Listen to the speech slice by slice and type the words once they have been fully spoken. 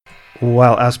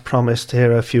Well, as promised,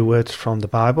 here are a few words from the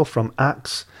Bible, from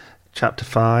Acts chapter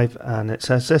 5, and it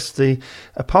says this: the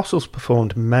apostles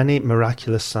performed many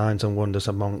miraculous signs and wonders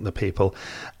among the people,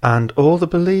 and all the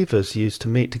believers used to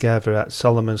meet together at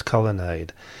Solomon's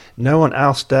colonnade. No one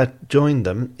else dared join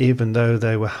them, even though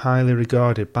they were highly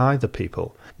regarded by the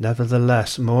people.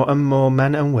 Nevertheless, more and more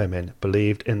men and women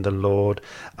believed in the Lord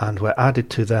and were added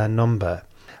to their number.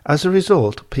 As a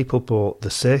result, people brought the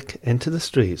sick into the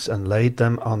streets and laid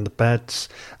them on the beds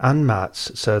and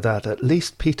mats, so that at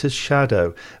least Peter's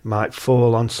shadow might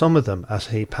fall on some of them as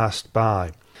he passed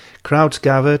by. Crowds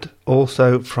gathered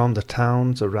also from the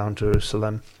towns around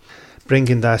Jerusalem,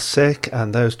 bringing their sick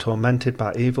and those tormented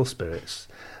by evil spirits,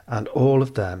 and all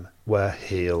of them were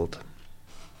healed.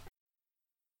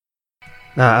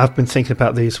 Now, I've been thinking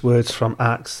about these words from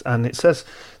Acts, and it says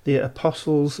the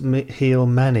apostles heal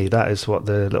many. That is what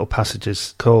the little passage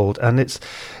is called. And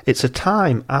it's a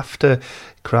time after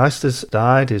Christ has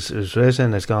died, is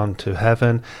risen, has gone to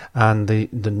heaven, and the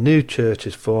new church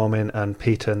is forming, and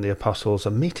Peter and the apostles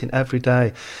are meeting every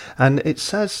day. And it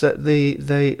says that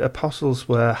the apostles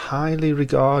were highly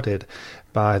regarded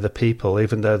by the people,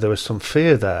 even though there was some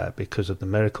fear there because of the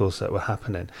miracles that were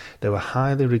happening. They were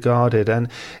highly regarded, and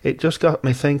it just got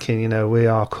me thinking, we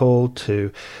are called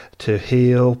to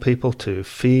heal people, to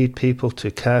feed people,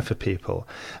 to care for people.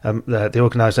 The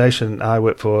organisation I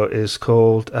work for is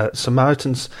called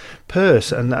Samaritan's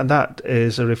Purse, and that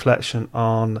is a reflection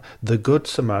on the Good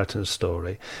Samaritan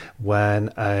story,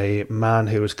 when a man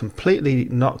who was completely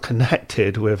not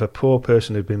connected with a poor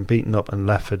person who'd been beaten up and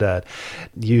left for dead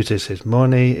uses his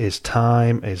money, his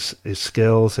time, his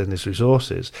skills and his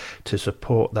resources to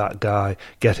support that guy,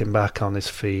 get him back on his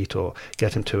feet, or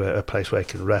get him to a place where he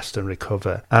can rest and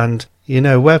recover. And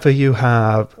whether you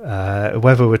have,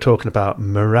 whether we're talking about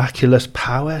miraculous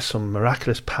power, some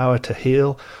miraculous power to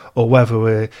heal, or whether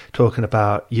we're talking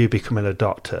about you becoming a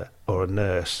doctor or a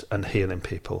nurse and healing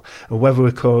people, and whether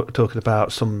we're talking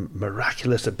about some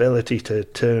miraculous ability to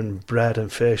turn bread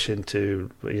and fish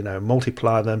into,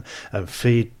 multiply them and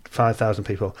feed 5,000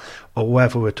 people, or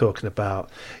whether we're talking about,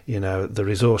 the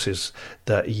resources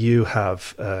that you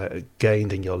have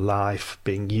gained in your life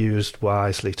being used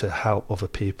wisely to help other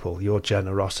people, your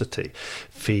generosity,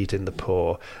 feeding the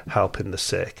poor, helping the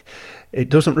sick. It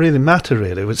doesn't really matter,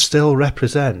 really. We still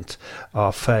represent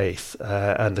our faith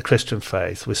and the Christian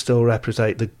faith. We still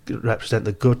represent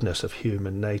the goodness of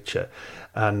human nature.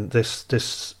 And this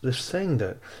thing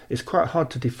that is quite hard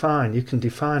to define. You can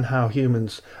define how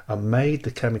humans are made,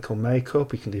 the chemical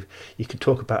makeup. You can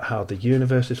talk about how the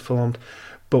universe is formed,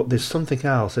 but there's something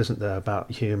else, isn't there,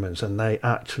 about humans, and they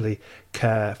actually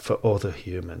care for other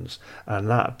humans. And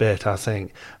that bit, I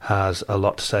think, has a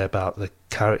lot to say about the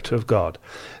character of God,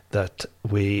 that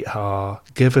we are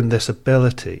given this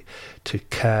ability to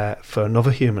care for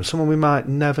another human, someone we might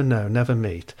never know, never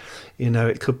meet.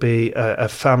 It could be a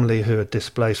family who are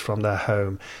displaced from their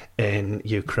home in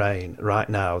Ukraine right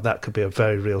now. That could be a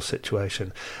very real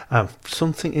situation.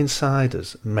 Something inside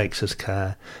us makes us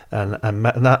care, and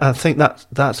I think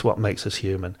that's what makes us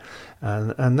human.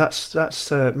 And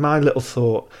that's my little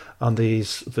thought on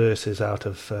these verses out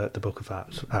of the book of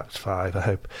Acts 5. I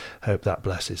hope that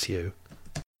blesses you.